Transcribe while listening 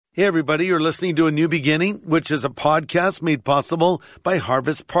Hey, everybody, you're listening to A New Beginning, which is a podcast made possible by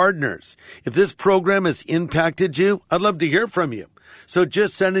Harvest Partners. If this program has impacted you, I'd love to hear from you. So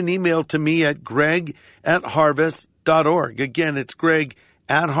just send an email to me at greg@harvest.org. Again, it's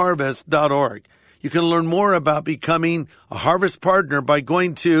greg@harvest.org. You can learn more about becoming a Harvest Partner by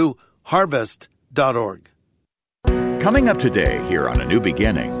going to harvest.org. Coming up today here on A New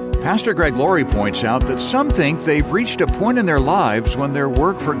Beginning, Pastor Greg Laurie points out that some think they've reached a point in their lives when their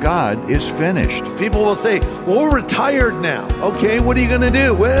work for God is finished. People will say, well, we're retired now. Okay, what are you going to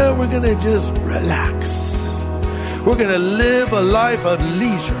do? Well, we're going to just relax. We're going to live a life of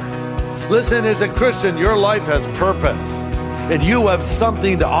leisure. Listen, as a Christian, your life has purpose, and you have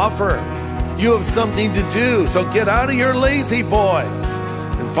something to offer. You have something to do. So get out of your lazy boy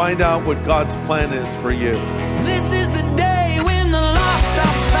and find out what God's plan is for you. This is the day when the lost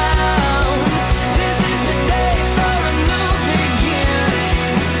are found. This is the day for a new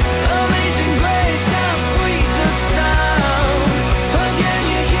beginning. Amazing grace, how sweet the sound. Again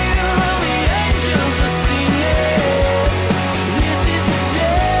you hear all the angels are singing. This is the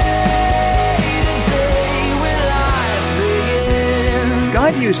day when life begins.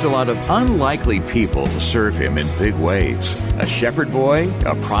 God used a lot of unlikely people to serve him in big ways. A shepherd boy,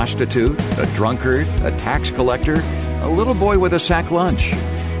 a prostitute, a drunkard, a tax collector, a little boy with a sack lunch.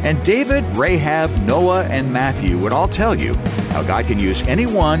 And David, Rahab, Noah, and Matthew would all tell you how God can use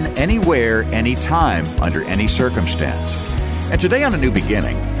anyone, anywhere, anytime, under any circumstance. And today on A New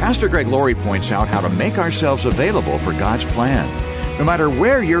Beginning, Pastor Greg Laurie points out how to make ourselves available for God's plan. No matter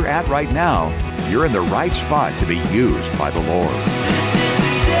where you're at right now, you're in the right spot to be used by the Lord.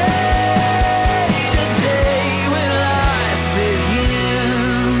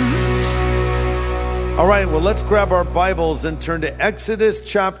 All right, well, let's grab our Bibles and turn to Exodus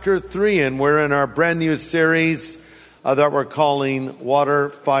chapter 3. And we're in our brand new series that we're calling Water,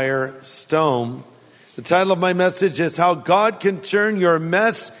 Fire, Stone. The title of my message is How God Can Turn Your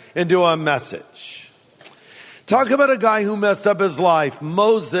Mess into a Message. Talk about a guy who messed up his life.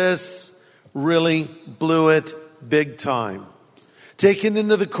 Moses really blew it big time. Taken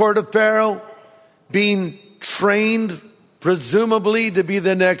into the court of Pharaoh, being trained presumably to be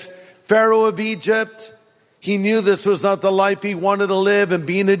the next Pharaoh of Egypt. He knew this was not the life he wanted to live, and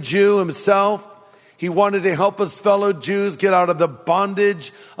being a Jew himself, he wanted to help his fellow Jews get out of the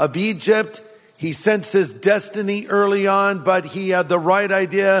bondage of Egypt. He sensed his destiny early on, but he had the right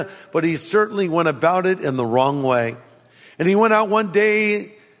idea, but he certainly went about it in the wrong way. And he went out one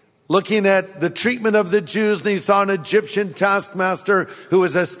day looking at the treatment of the Jews, and he saw an Egyptian taskmaster who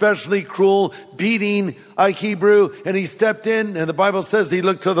was especially cruel, beating a Hebrew, and he stepped in, and the Bible says he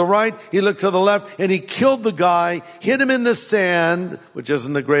looked to the right, he looked to the left, and he killed the guy, hid him in the sand, which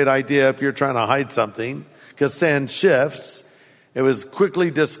isn't a great idea if you're trying to hide something, because sand shifts. It was quickly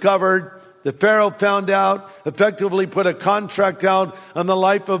discovered. The Pharaoh found out, effectively put a contract out on the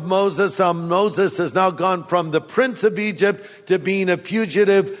life of Moses. Moses has now gone from the prince of Egypt to being a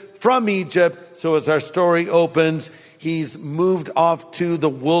fugitive from Egypt. So as our story opens, he's moved off to the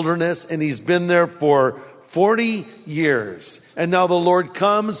wilderness, and he's been there for 40 years. And now the Lord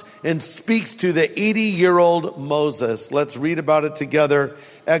comes and speaks to the 80-year-old Moses. Let's read about it together.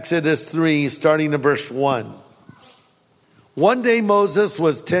 Exodus 3, starting in verse 1. One day Moses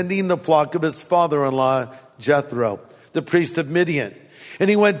was tending the flock of his father-in-law, Jethro, the priest of Midian. And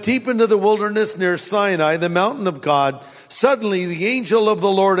he went deep into the wilderness near Sinai, the mountain of God. Suddenly the angel of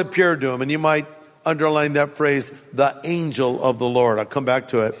the Lord appeared to him. And you might underline that phrase, the angel of the Lord. I'll come back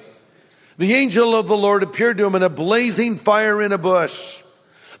to it. The angel of the Lord appeared to him in a blazing fire in a bush.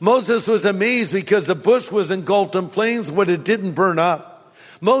 Moses was amazed because the bush was engulfed in flames, but it didn't burn up.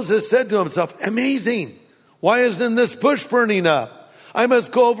 Moses said to himself, amazing. Why isn't this bush burning up? I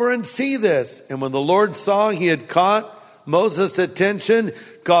must go over and see this. And when the Lord saw he had caught Moses' attention,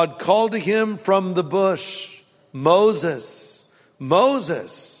 God called to him from the bush, Moses,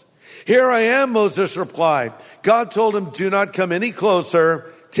 Moses. Here I am, Moses replied. God told him, do not come any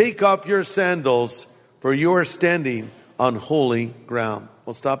closer. Take off your sandals, for you are standing on holy ground.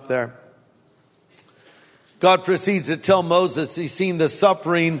 We'll stop there. God proceeds to tell Moses he's seen the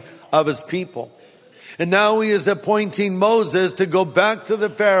suffering of his people. And now he is appointing Moses to go back to the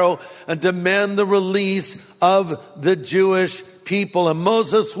Pharaoh and demand the release of the Jewish people. And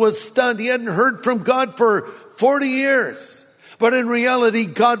Moses was stunned. He hadn't heard from God for 40 years. But in reality,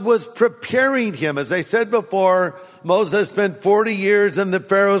 God was preparing him. As I said before, Moses spent 40 years in the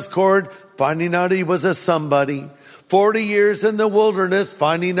Pharaoh's court, finding out he was a somebody. 40 years in the wilderness,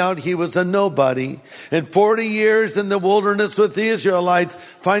 finding out he was a nobody. And 40 years in the wilderness with the Israelites,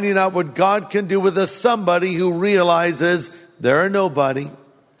 finding out what God can do with a somebody who realizes they're a nobody.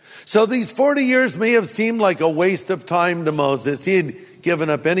 So these 40 years may have seemed like a waste of time to Moses. He had given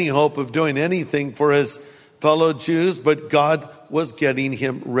up any hope of doing anything for his fellow Jews, but God was getting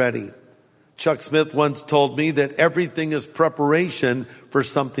him ready. Chuck Smith once told me that everything is preparation for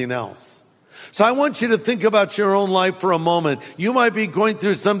something else. So I want you to think about your own life for a moment. You might be going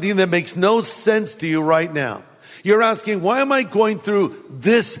through something that makes no sense to you right now. You're asking, why am I going through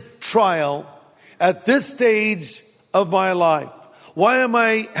this trial at this stage of my life? Why am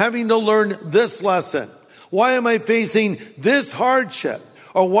I having to learn this lesson? Why am I facing this hardship?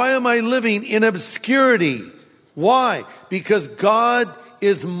 Or why am I living in obscurity? Why? Because God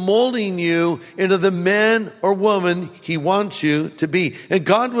is molding you into the man or woman he wants you to be. And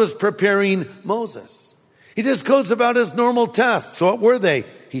God was preparing Moses. He just goes about his normal tasks. So what were they?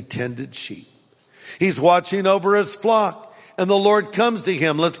 He tended sheep. He's watching over his flock. And the Lord comes to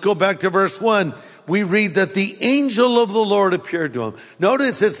him. Let's go back to verse 1. We read that the angel of the Lord appeared to him.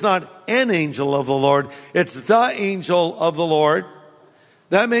 Notice it's not an angel of the Lord. It's the angel of the Lord.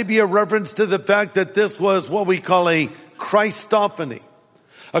 That may be a reference to the fact that this was what we call a Christophany.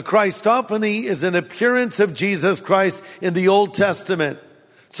 A Christophany is an appearance of Jesus Christ in the Old Testament.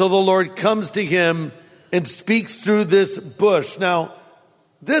 So the Lord comes to him and speaks through this bush. Now,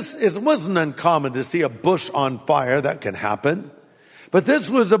 it wasn't uncommon to see a bush on fire. That can happen. But this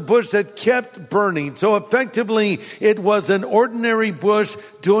was a bush that kept burning. So effectively, it was an ordinary bush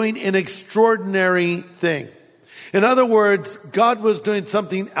doing an extraordinary thing. In other words, God was doing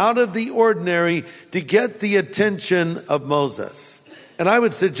something out of the ordinary to get the attention of Moses. And I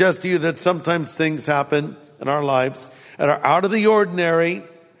would suggest to you that sometimes things happen in our lives that are out of the ordinary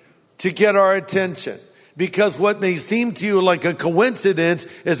to get our attention. Because what may seem to you like a coincidence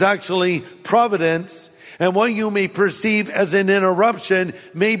is actually providence. And what you may perceive as an interruption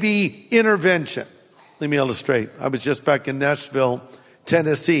may be intervention. Let me illustrate. I was just back in Nashville,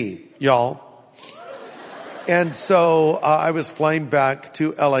 Tennessee, y'all. And so I was flying back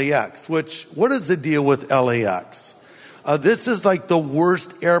to LAX, what is the deal with LAX? This is like the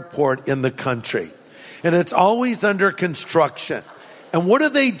worst airport in the country. And it's always under construction. And what are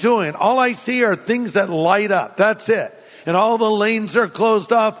they doing? All I see are things that light up. That's it. And all the lanes are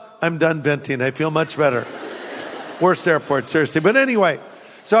closed off. I'm done venting. I feel much better. Worst airport, seriously. But anyway,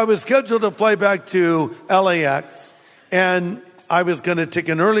 so I was scheduled to fly back to LAX. And I was going to take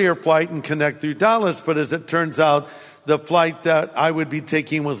an earlier flight and connect through Dallas. But as it turns out, the flight that I would be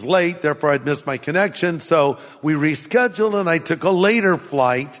taking was late. Therefore, I'd missed my connection. So we rescheduled and I took a later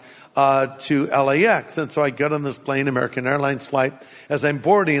flight to LAX. And so I got on this plane, American Airlines flight. As I'm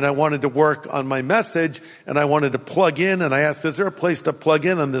boarding, I wanted to work on my message and I wanted to plug in. And I asked, is there a place to plug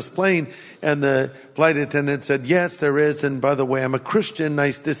in on this plane? And the flight attendant said, yes, there is. And by the way, I'm a Christian.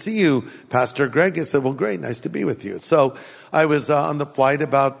 Nice to see you, Pastor Greg. I said, well, great. Nice to be with you. So I was on the flight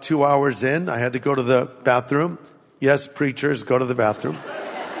about 2 hours in. I had to go to the bathroom. Yes, preachers, go to the bathroom.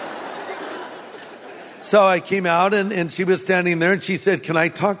 So I came out and she was standing there and she said, can I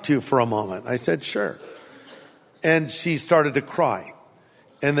talk to you for a moment? I said, sure. And she started to cry.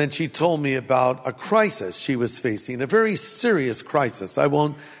 And then she told me about a crisis she was facing, a very serious crisis. I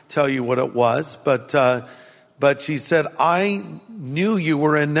won't tell you what it was, but she said, I knew you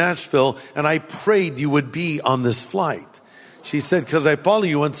were in Nashville and I prayed you would be on this flight. She said, because I follow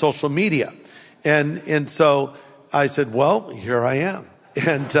you on social media. And so I said, well, here I am.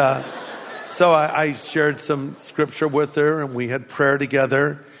 And so I shared some scripture with her and we had prayer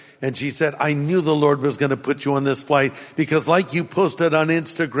together. And she said, I knew the Lord was going to put you on this flight because like you posted on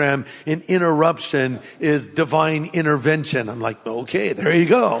Instagram, an interruption is divine intervention. I'm like, okay, there you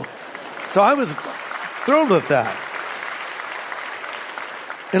go. So I was thrilled with that.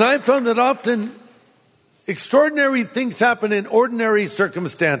 And I found that often extraordinary things happen in ordinary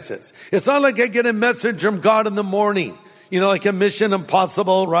circumstances. It's not like I get a message from God in the morning, like a Mission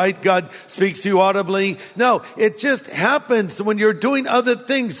Impossible, right? God speaks to you audibly. No, it just happens when you're doing other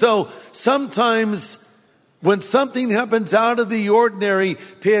things. So sometimes when something happens out of the ordinary,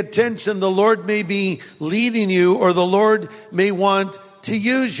 pay attention. The Lord may be leading you or the Lord may want to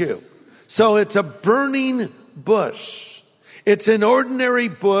use you. So it's a burning bush. It's an ordinary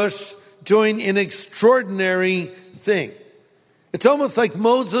bush doing an extraordinary thing. It's almost like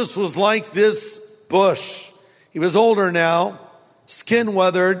Moses was like this bush. He was older now, skin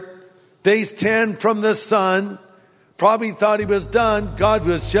weathered, face tan from the sun, probably thought he was done. God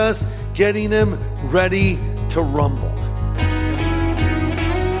was just getting him ready to rumble.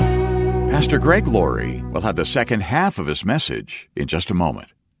 Pastor Greg Laurie will have the second half of his message in just a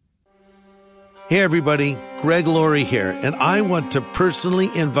moment. Hey everybody, Greg Laurie here, and I want to personally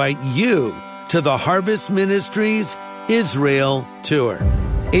invite you to the Harvest Ministries Israel Tour.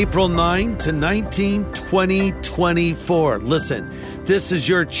 April 9 to 19, 2024. Listen, this is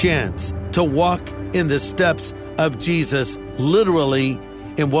your chance to walk in the steps of Jesus, literally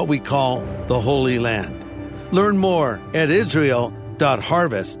in what we call the Holy Land. Learn more at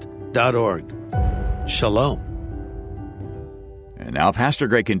israel.harvest.org. Shalom. And now Pastor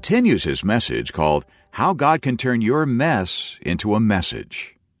Greg continues his message called How God Can Turn Your Mess into a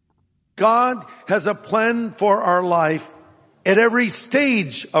Message. God has a plan for our life at every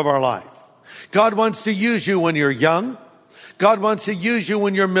stage of our life. God wants to use you when you're young. God wants to use you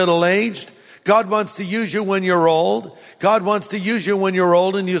when you're middle-aged. God wants to use you when you're old. God wants to use you when you're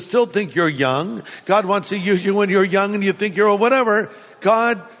old and you still think you're young. God wants to use you when you're young and you think you're old. Whatever.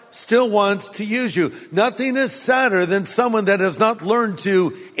 God still wants to use you. Nothing is sadder than someone that has not learned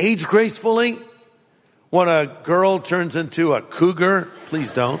to age gracefully. When a girl turns into a cougar,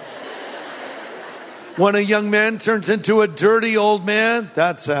 please don't. When a young man turns into a dirty old man,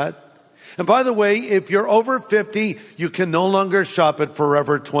 that's sad. And by the way, if you're over 50, you can no longer shop at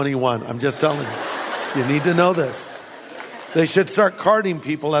Forever 21. I'm just telling you. You need to know this. They should start carding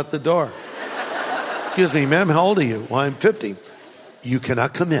people at the door. Excuse me, ma'am, how old are you? Well, I'm 50. You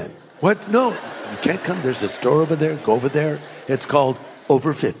cannot come in. What? No, you can't come. There's a store over there. Go over there. It's called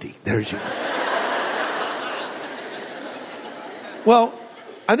Over 50. There's you. Well,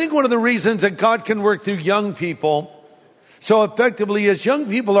 I think one of the reasons that God can work through young people so effectively is young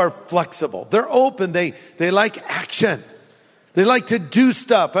people are flexible. They're open. They like action. They like to do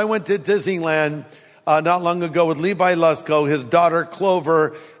stuff. I went to Disneyland not long ago with Levi Lusko, his daughter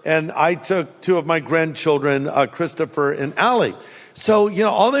Clover, and I took two of my grandchildren, Christopher and Allie. So,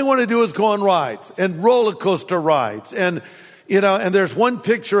 all they want to do is go on rides and roller coaster rides. And there's one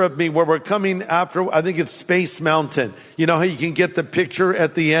picture of me where we're coming after, I think it's Space Mountain. You know how you can get the picture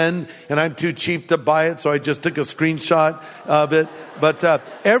at the end, and I'm too cheap to buy it, so I just took a screenshot of it. But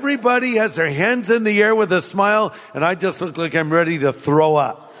everybody has their hands in the air with a smile, and I just look like I'm ready to throw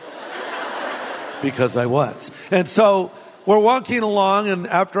up. Because I was. And so we're walking along, and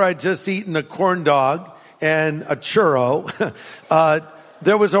after I'd just eaten a corn dog and a churro,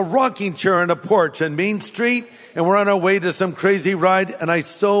 there was a rocking chair on a porch on Main Street, and we're on our way to some crazy ride, and I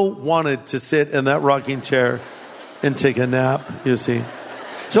so wanted to sit in that rocking chair and take a nap, you see.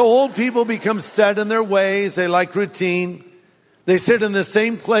 So old people become set in their ways. They like routine. They sit in the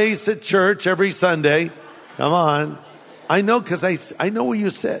same place at church every Sunday. Come on. I know, because I know where you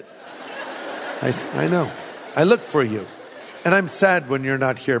sit. I know. I look for you. And I'm sad when you're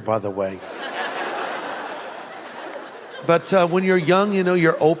not here, by the way. But when you're young,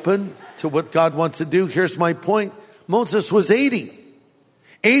 you're open to what God wants to do. Here's my point. Moses was 80.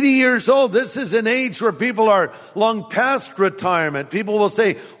 80 years old. This is an age where people are long past retirement. People will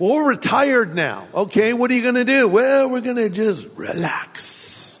say, well, we're retired now. Okay, what are you going to do? Well, we're going to just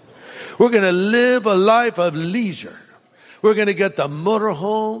relax. We're going to live a life of leisure. We're going to get the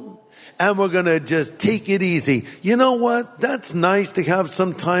motorhome. And we're going to just take it easy. You know what? That's nice to have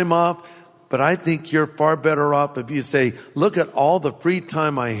some time off. But I think you're far better off if you say, look at all the free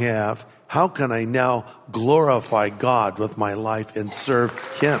time I have. How can I now glorify God with my life and serve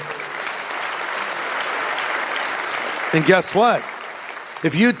Him? And guess what?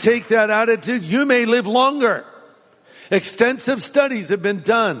 If you take that attitude, you may live longer. Extensive studies have been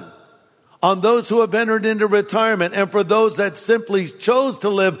done on those who have entered into retirement, and for those that simply chose to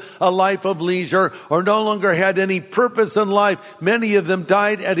live a life of leisure or no longer had any purpose in life. Many of them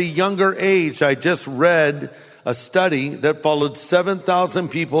died at a younger age. I just read a study that followed 7,000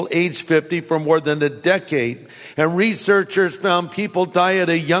 people aged 50 for more than a decade. And researchers found people die at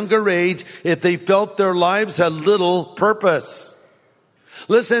a younger age if they felt their lives had little purpose.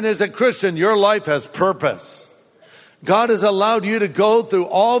 Listen, as a Christian, your life has purpose. God has allowed you to go through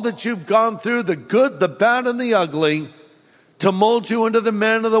all that you've gone through, the good, the bad, and the ugly, to mold you into the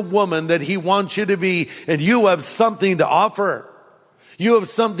man or the woman that He wants you to be. And you have something to offer. You have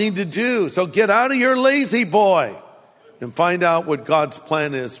something to do. So get out of your lazy boy and find out what God's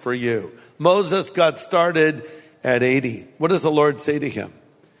plan is for you. Moses got started at 80. What does the Lord say to him?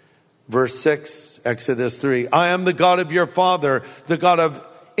 Verse 6, Exodus 3. I am the God of your father, the God of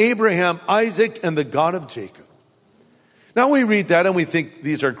Abraham, Isaac, and the God of Jacob. Now we read that and we think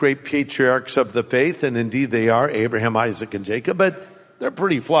these are great patriarchs of the faith, and indeed they are, Abraham, Isaac, and Jacob, but they're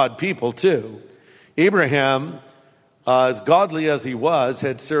pretty flawed people too. Abraham, as godly as he was,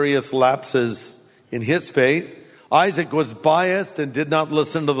 had serious lapses in his faith. Isaac was biased and did not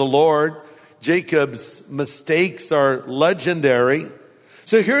listen to the Lord. Jacob's mistakes are legendary.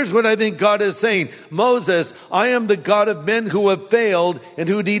 So here's what I think God is saying. Moses, I am the God of men who have failed and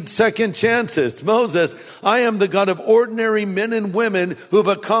who need second chances. Moses, I am the God of ordinary men and women who have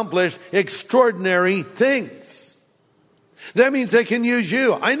accomplished extraordinary things. That means I can use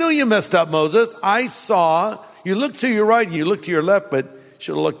you. I know you messed up, Moses. I saw you looked to your right and you looked to your left, but you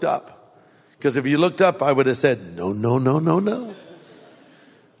should have looked up. Because if you looked up, I would have said, no, no, no, no, no.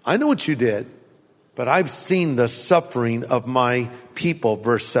 I know what you did. But I've seen the suffering of my people,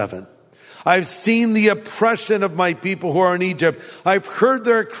 verse 7. I've seen the oppression of my people who are in Egypt. I've heard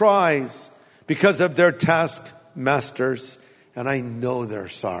their cries because of their taskmasters, and I know their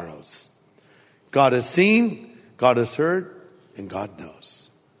sorrows. God has seen, God has heard, and God knows.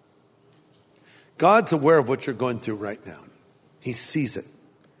 God's aware of what you're going through right now. He sees it.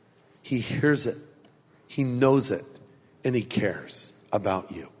 He hears it. He knows it, and he cares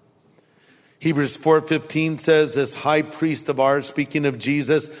about you. Hebrews 4:15 says, this high priest of ours, speaking of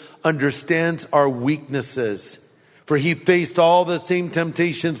Jesus, understands our weaknesses. For he faced all the same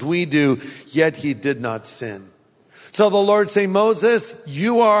temptations we do, yet he did not sin. So the Lord saying, Moses,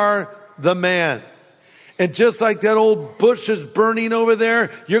 you are the man. And just like that old bush is burning over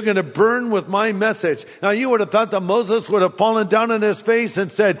there, you're going to burn with my message. Now you would have thought that Moses would have fallen down on his face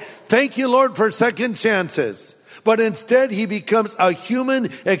and said, thank you, Lord, for second chances. But instead, he becomes a human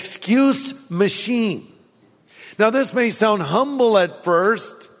excuse machine. Now, this may sound humble at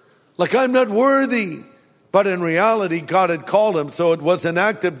first, like I'm not worthy. But in reality, God had called him, so it was an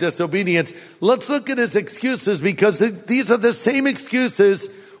act of disobedience. Let's look at his excuses, because these are the same excuses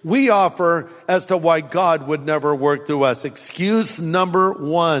we offer as to why God would never work through us. Excuse number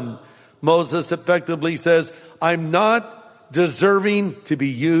 1, Moses effectively says, I'm not deserving to be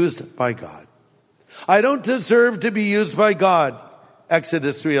used by God. I don't deserve to be used by God.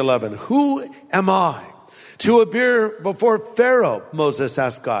 Exodus 3:11. Who am I to appear before Pharaoh? Moses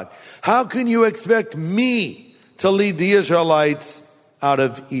asked God. How can you expect me to lead the Israelites out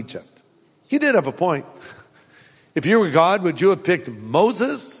of Egypt? He did have a point. If you were God, would you have picked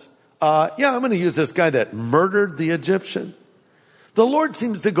Moses? I'm going to use this guy that murdered the Egyptian. The Lord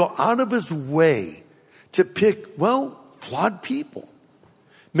seems to go out of his way to pick, flawed people.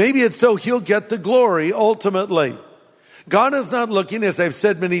 Maybe it's so he'll get the glory ultimately. God is not looking, as I've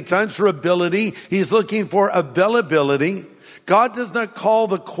said many times, for ability. He's looking for availability. God does not call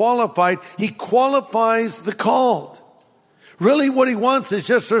the qualified. He qualifies the called. Really what he wants is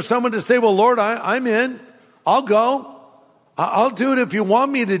just for someone to say, well, Lord, I'm in. I'll go. I'll do it if you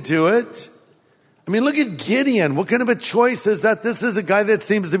want me to do it. I mean, look at Gideon. What kind of a choice is that? This is a guy that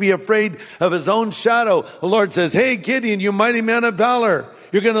seems to be afraid of his own shadow. The Lord says, hey, Gideon, you mighty man of valor.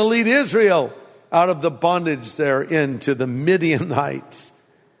 You're going to lead Israel out of the bondage they're in to the Midianites.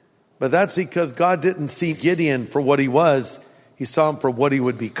 But that's because God didn't see Gideon for what he was. He saw him for what he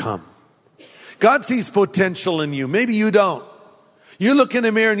would become. God sees potential in you. Maybe you don't. You look in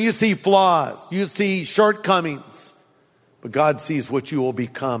the mirror and you see flaws. You see shortcomings. But God sees what you will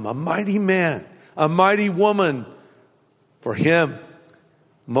become. A mighty man, a mighty woman for him.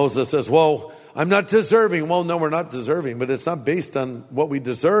 Moses says, I'm not deserving. Well, no, we're not deserving, but it's not based on what we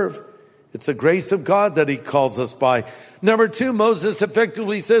deserve. It's the grace of God that he calls us by. Number 2, Moses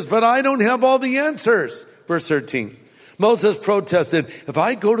effectively says, but I don't have all the answers. Verse 13. Moses protested, if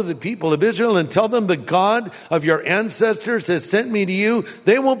I go to the people of Israel and tell them the God of your ancestors has sent me to you,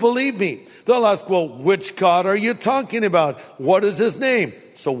 they won't believe me. They'll ask, well, which God are you talking about? What is his name?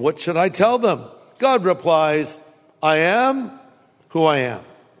 So what should I tell them? God replies, I am who I am.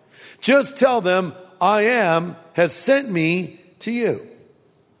 Just tell them, I am has sent me to you.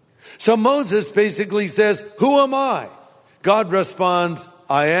 So Moses basically says, who am I? God responds,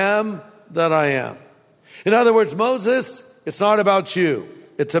 I am that I am. In other words, Moses, it's not about you.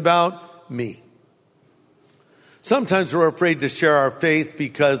 It's about me. Sometimes we're afraid to share our faith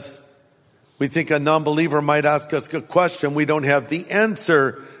because we think a non-believer might ask us a question we don't have the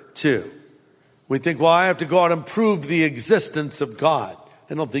answer to. We think, well, I have to go out and prove the existence of God.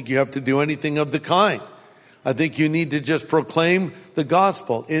 I don't think you have to do anything of the kind. I think you need to just proclaim the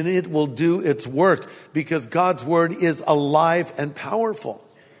gospel, and it will do its work because God's word is alive and powerful.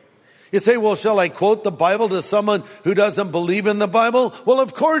 You say, well, shall I quote the Bible to someone who doesn't believe in the Bible? Well,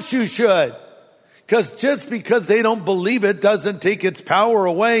 of course you should. Because just because they don't believe it doesn't take its power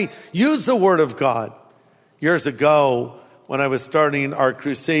away. Use the word of God. Years ago, when I was starting our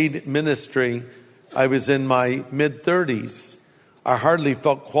crusade ministry, I was in my mid-30s. I hardly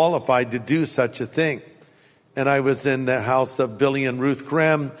felt qualified to do such a thing. And I was in the house of Billy and Ruth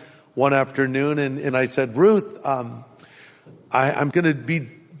Graham one afternoon, and I said, Ruth, I'm going to be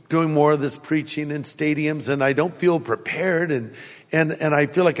doing more of this preaching in stadiums, and I don't feel prepared, and I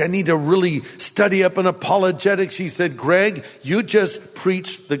feel like I need to really study up on apologetics. She said, Greg, you just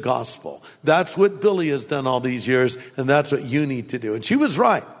preach the gospel. That's what Billy has done all these years, and that's what you need to do. And she was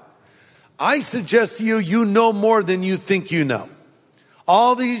right. I suggest to you, you know more than you think you know.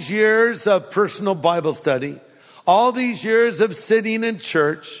 All these years of personal Bible study, all these years of sitting in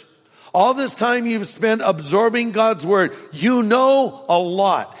church, all this time you've spent absorbing God's word, you know a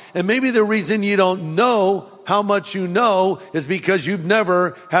lot. And maybe the reason you don't know how much you know is because you've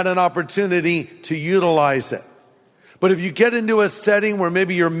never had an opportunity to utilize it. But if you get into a setting where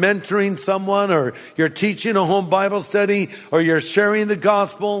maybe you're mentoring someone, or you're teaching a home Bible study, or you're sharing the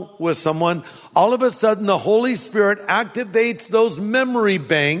gospel with someone, all of a sudden the Holy Spirit activates those memory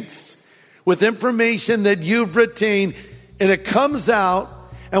banks with information that you've retained, and it comes out,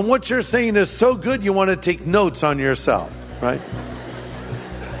 and what you're saying is so good you want to take notes on yourself, right?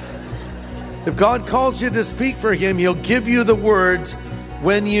 If God calls you to speak for him, he'll give you the words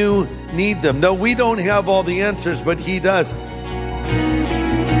when you need them. No, we don't have all the answers, but he does.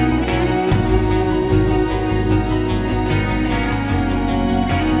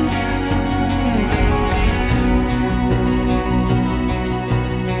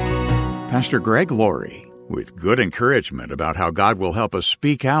 Pastor Greg Laurie with good encouragement about how God will help us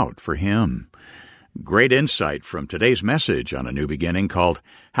speak out for him. Great insight from today's message on A New Beginning called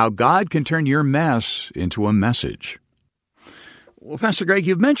How God Can Turn Your Mess into a Message. Well, Pastor Greg,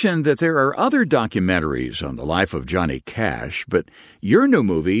 you've mentioned that there are other documentaries on the life of Johnny Cash, but your new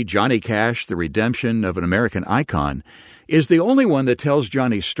movie, Johnny Cash, The Redemption of an American Icon, is the only one that tells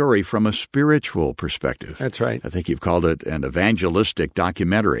Johnny's story from a spiritual perspective. That's right. I think you've called it an evangelistic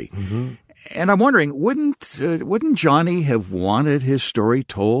documentary. Mm-hmm. And I'm wondering, wouldn't Johnny have wanted his story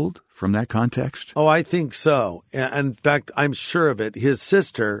told from that context? Oh, I think so. In fact, I'm sure of it. His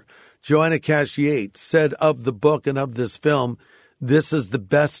sister, Joanna Cash Yates, said of the book and of this film, this is the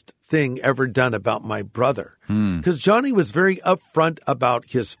best thing ever done about my brother. Because Johnny was very upfront about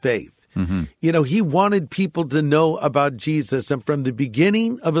his faith. Mm-hmm. You know, he wanted people to know about Jesus. And from the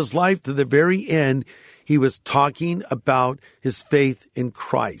beginning of his life to the very end, he was talking about his faith in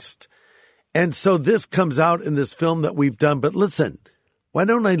Christ. And so this comes out in this film that we've done. But listen, why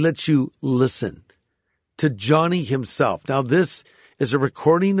don't I let you listen to Johnny himself? Now, this is a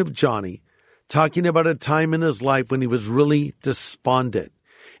recording of Johnny talking about a time in his life when he was really despondent.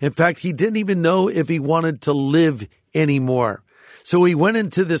 In fact, he didn't even know if he wanted to live anymore. So he went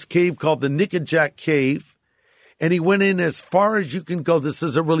into this cave called the Nickajack Cave, and he went in as far as you can go. This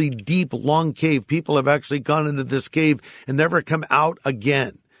is a really deep, long cave. People have actually gone into this cave and never come out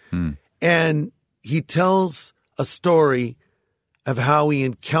again. And he tells a story of how he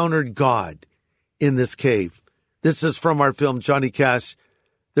encountered God in this cave. This is from our film, Johnny Cash,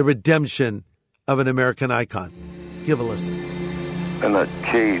 The Redemption of an American Icon. Give a listen. In that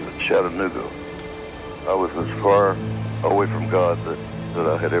cave in Chattanooga, I was as far away from God that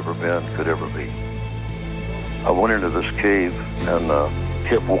I had ever been, could ever be. I went into this cave and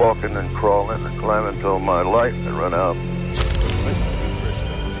kept walking and crawling and climbing until my light had run out.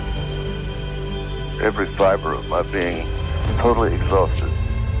 Every fiber of my being totally exhausted.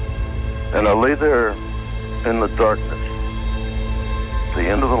 And I lay there in the darkness, at the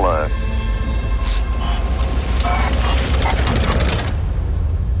end of the line.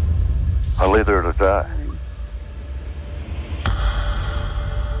 I lay there to die.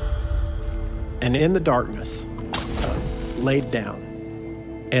 And in the darkness, laid down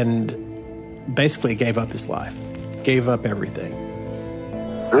and basically gave up his life, gave up everything.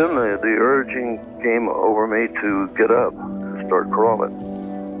 Then the urging came over me to get up and start crawling.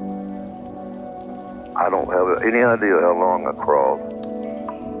 I don't have any idea how long I crawled.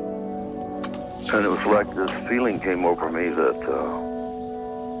 And it was like this feeling came over me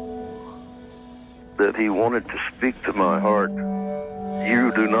that he wanted to speak to my heart.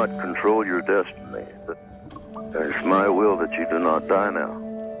 You do not control your destiny. It's my will that you do not die now.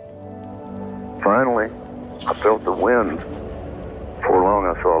 Finally, I felt the wind. Before long,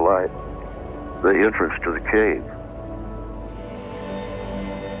 I saw light, the entrance to the cave.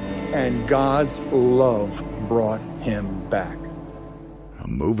 And God's love brought him back. A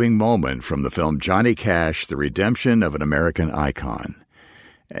moving moment from the film Johnny Cash, The Redemption of an American Icon.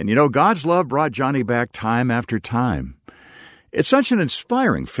 And you know, God's love brought Johnny back time after time. It's such an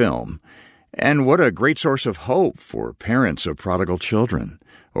inspiring film, and what a great source of hope for parents of prodigal children,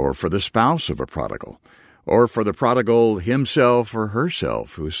 or for the spouse of a prodigal, or for the prodigal himself or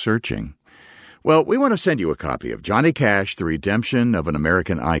herself who's searching. Well, we want to send you a copy of Johnny Cash, The Redemption of an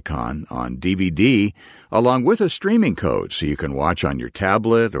American Icon on DVD, along with a streaming code so you can watch on your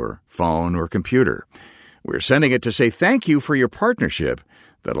tablet or phone or computer. We're sending it to say thank you for your partnership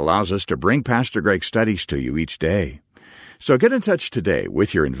that allows us to bring Pastor Greg's studies to you each day. So get in touch today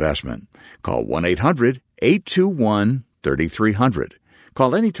with your investment. Call 1-800-821-3300.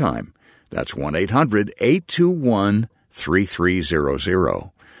 Call anytime. That's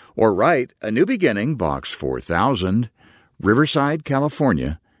 1-800-821-3300. Or write A New Beginning, Box 4000, Riverside,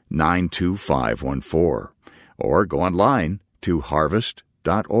 California, 92514. Or go online to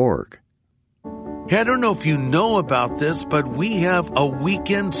harvest.org. Hey, I don't know if you know about this, but we have a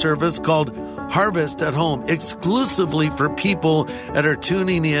weekend service called Harvest at Home, exclusively for people that are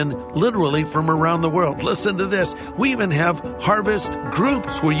tuning in literally from around the world. Listen to this. We even have Harvest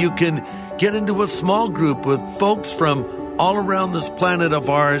groups where you can get into a small group with folks from all around this planet of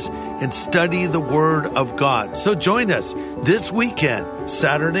ours and study the Word of God. So join us this weekend,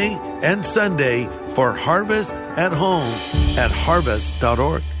 Saturday and Sunday, for Harvest at Home at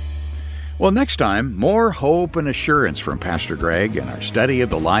harvest.org. Well, next time, more hope and assurance from Pastor Greg in our study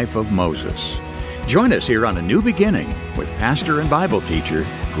of the life of Moses. Join us here on A New Beginning with pastor and Bible teacher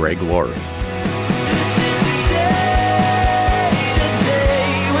Greg Laurie.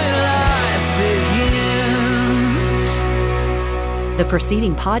 The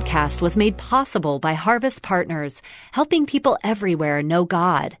preceding podcast was made possible by Harvest Partners, helping people everywhere know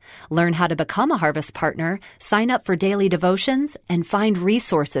God. Learn how to become a Harvest Partner, sign up for daily devotions, and find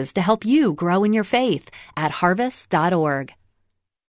resources to help you grow in your faith at harvest.org.